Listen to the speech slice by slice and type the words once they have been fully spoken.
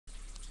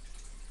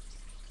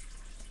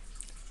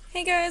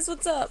Hey guys,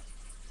 what's up?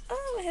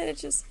 Oh, my head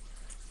itches.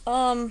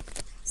 Um,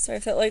 sorry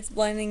if that light's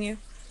blinding you.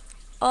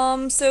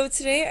 So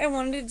today I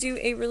wanted to do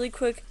a really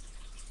quick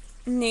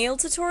nail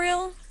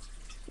tutorial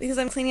because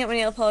I'm cleaning out my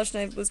nail polish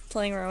and I was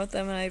playing around with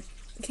them and I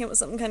came up with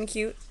something kind of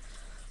cute.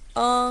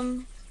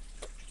 Um,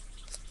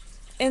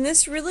 and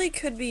this really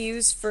could be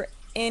used for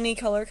any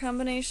color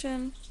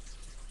combination.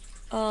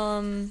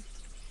 Um,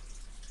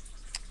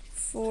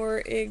 for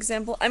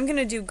example, I'm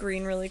gonna do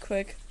green really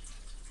quick.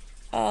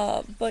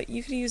 But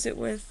you could use it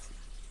with,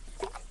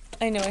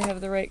 I know I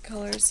have the right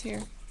colors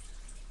here.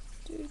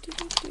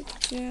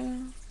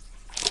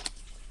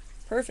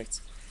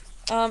 Perfect.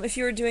 If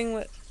you were doing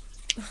what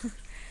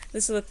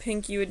this with a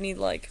pink, you would need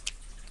like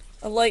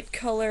a light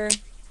color,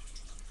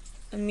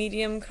 a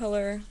medium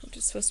color, which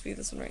is supposed to be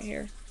this one right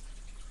here,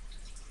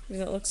 even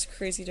though it looks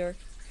crazy dark,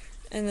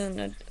 and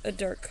then a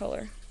dark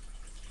color.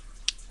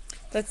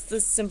 That's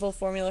the simple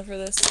formula for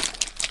this.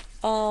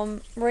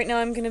 Right now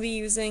I'm gonna be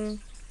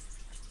using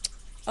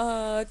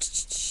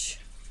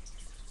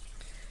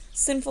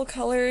Sinful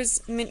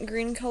Colors mint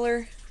green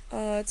color.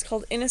 It's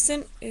called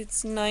Innocent.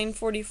 It's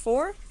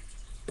 944.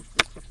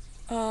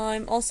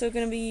 I'm also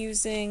gonna be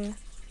using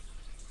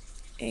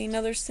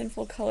another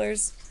Sinful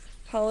Colors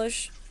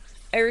polish,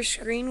 Irish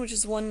Green, which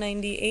is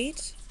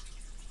 198,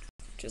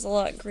 which is a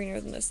lot greener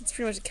than this. It's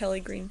pretty much a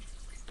Kelly green.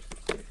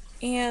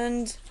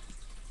 And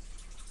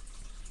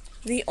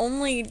the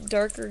only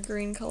darker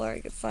green color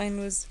I could find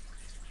was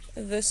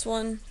this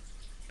one,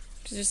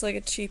 which is just like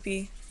a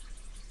cheapy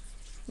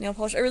nail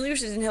polish. I really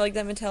wish it didn't have like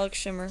that metallic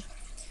shimmer. It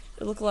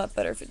would look a lot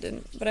better if it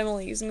didn't, but I'm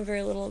only using a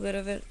very little bit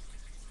of it.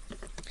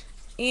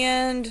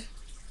 And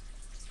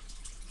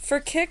for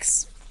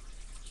kicks,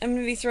 I'm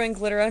going to be throwing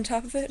glitter on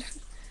top of it.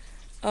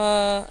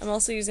 I'm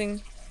also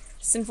using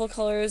Sinful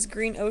Colors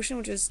Green Ocean,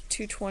 which is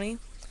 220.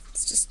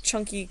 It's just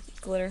chunky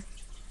glitter.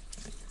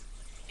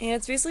 And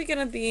it's basically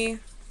going to be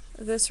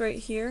this right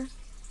here.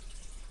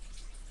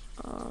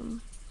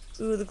 Ooh,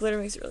 the glitter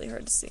makes it really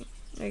hard to see.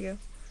 There you go.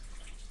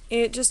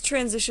 It just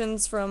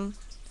transitions from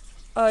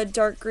a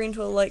dark green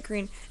to a light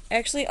green.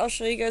 Actually, I'll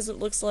show you guys what it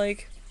looks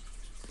like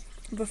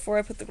before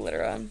I put the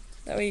glitter on.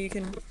 That way you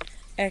can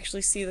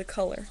actually see the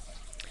color.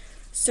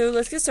 So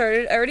let's get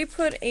started. I already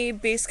put a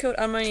base coat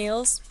on my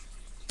nails.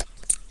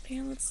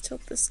 And let's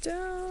tilt this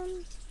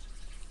down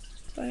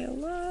by a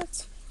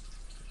lot.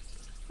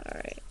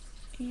 Alright.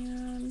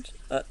 And,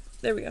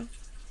 there we go. I'll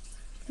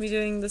be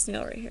doing this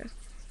nail right here.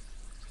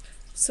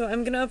 So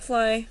I'm going to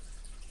apply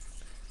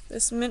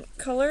this mint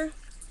color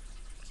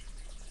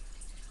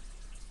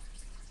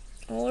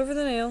all over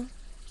the nail.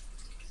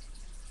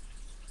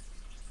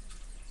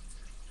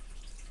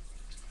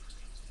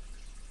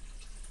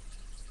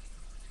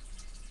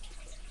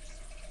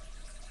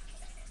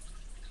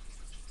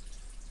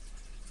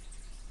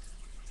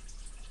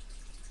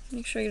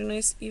 Make sure I get a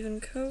nice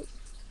even coat.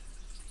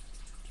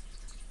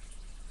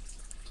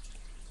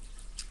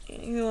 And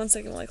give me 1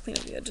 second while I clean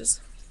up the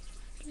edges.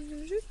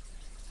 And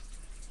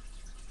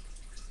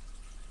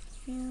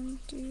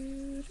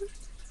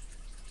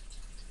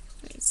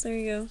Alright, so there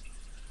you go.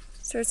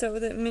 Starts out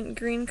with that mint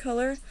green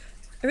color.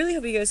 I really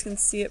hope you guys can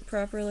see it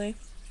properly.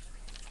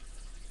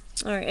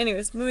 Alright,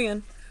 anyways, moving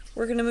on.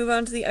 We're gonna move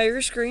on to the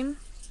Irish green.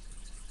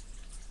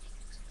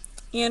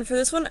 And for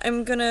this one,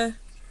 I'm gonna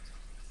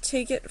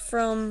take it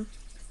from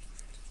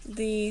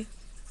the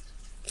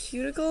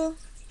cuticle,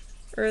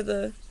 or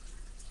the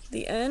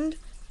end,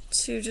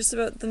 to just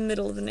about the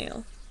middle of the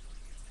nail.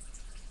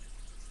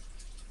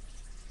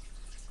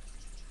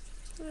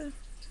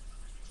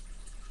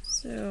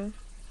 So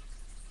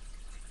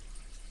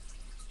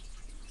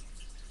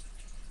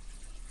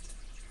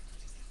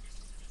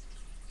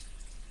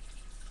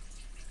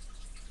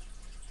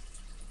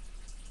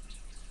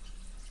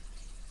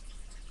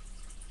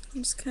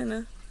I'm just kind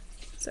of,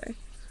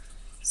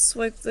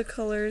 swipe the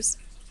colors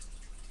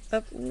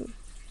up. Ooh.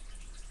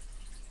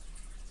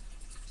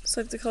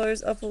 Swipe the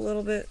colors up a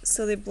little bit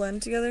so they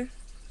blend together.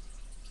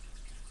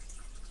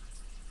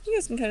 You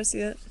guys can kind of see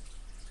that.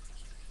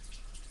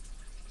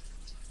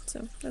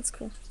 So that's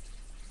cool.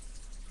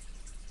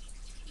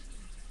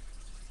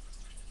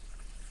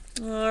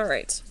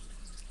 Alright.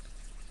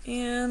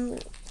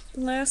 And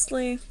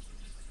lastly, I'm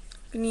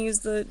going to use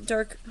the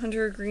dark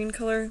hunter green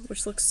color,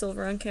 which looks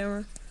silver on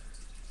camera.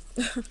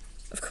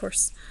 Of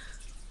course.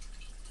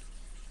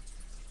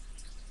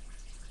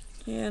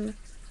 And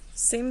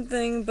same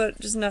thing, but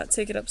just not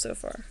take it up so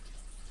far.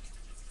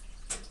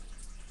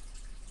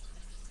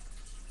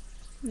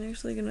 I'm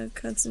actually going to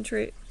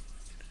concentrate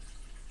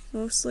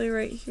mostly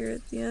right here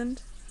at the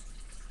end.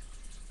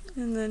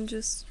 And then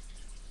just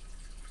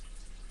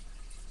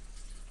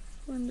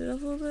blend it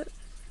up a little bit.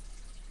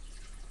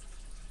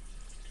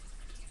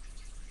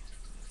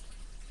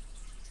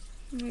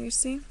 There you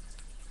see.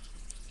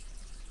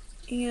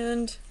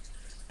 And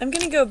I'm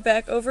going to go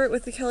back over it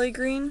with the Kelly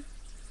green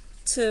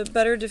to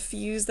better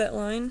diffuse that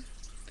line,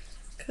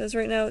 because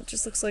right now it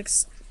just looks like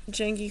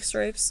janky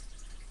stripes.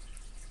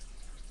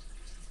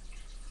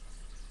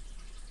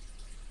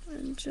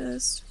 And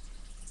just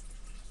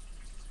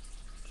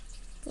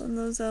blend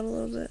those out a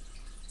little bit.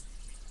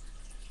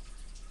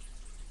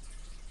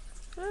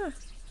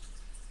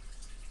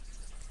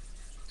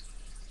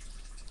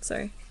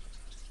 Sorry.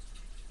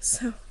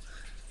 So,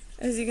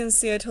 as you can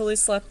see, I totally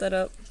slapped that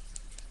up.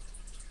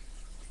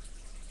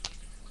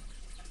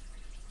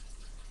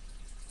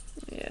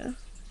 Yeah.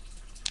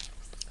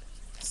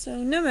 So,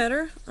 no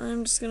matter.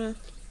 I'm just gonna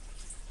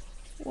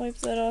wipe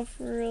that off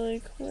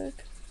really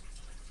quick.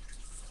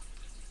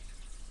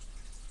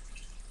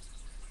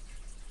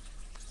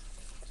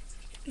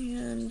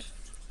 And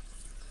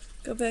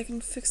go back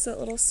and fix that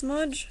little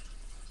smudge.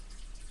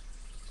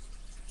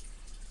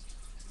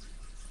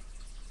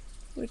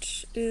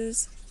 Which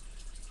is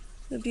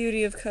the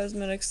beauty of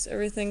cosmetics.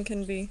 Everything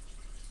can be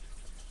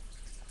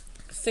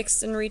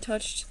fixed and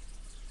retouched.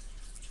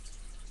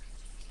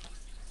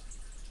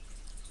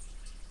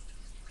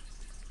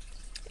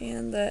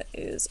 And that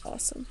is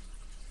awesome.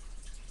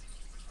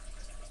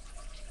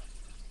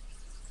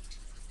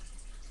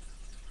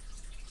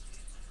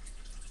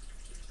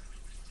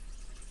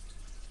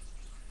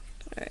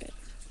 Alright.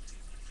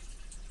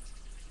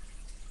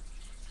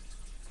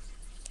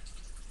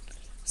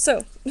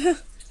 So,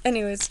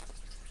 anyways,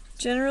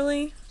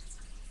 generally,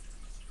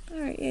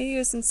 alright, yeah, you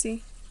guys can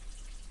see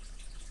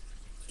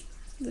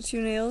the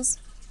two nails.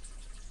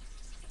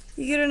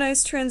 You get a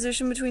nice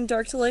transition between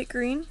dark to light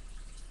green,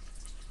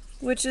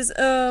 which is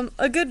a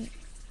good,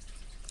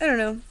 I don't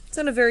know, it's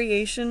not a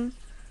variation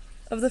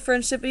of the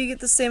French tip, but you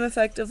get the same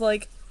effect of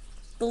like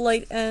the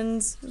light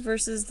ends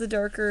versus the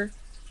darker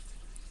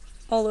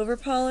all over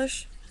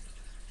polish.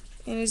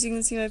 And as you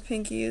can see, my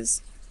pinky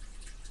is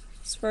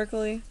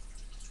sparkly.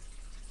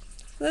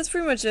 That's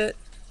pretty much it.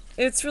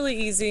 It's really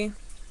easy.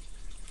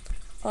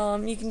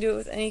 You can do it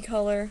with any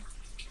color.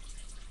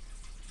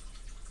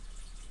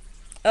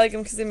 I like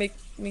them because they make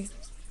me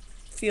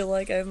feel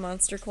like I have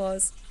monster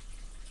claws.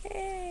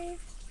 Hey.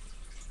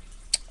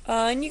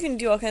 And you can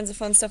do all kinds of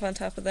fun stuff on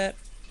top of that.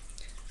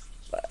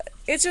 But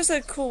it's just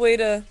a cool way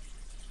to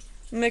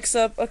mix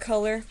up a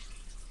color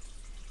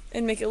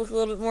and make it look a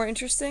little bit more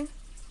interesting,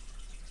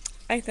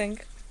 I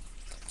think.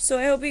 So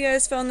I hope you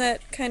guys found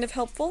that kind of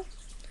helpful.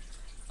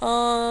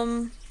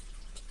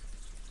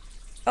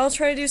 I'll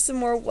try to do some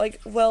more like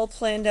well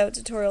planned out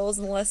tutorials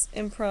and less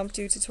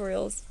impromptu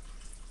tutorials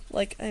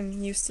like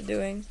I'm used to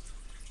doing,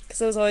 because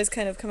those always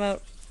kind of come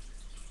out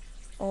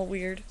all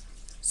weird.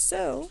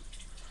 So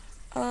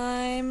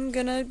I'm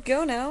gonna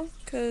go now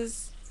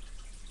because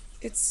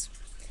it's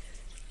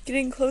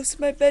getting close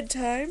to my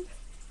bedtime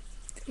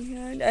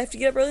and I have to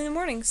get up early in the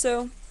morning.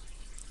 So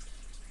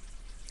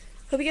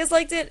hope you guys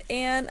liked it,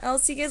 and I'll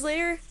see you guys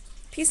later.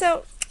 Peace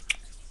out.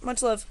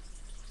 Much love.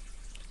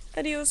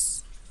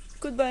 Adios.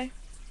 Goodbye.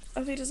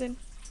 Auf Wiedersehen.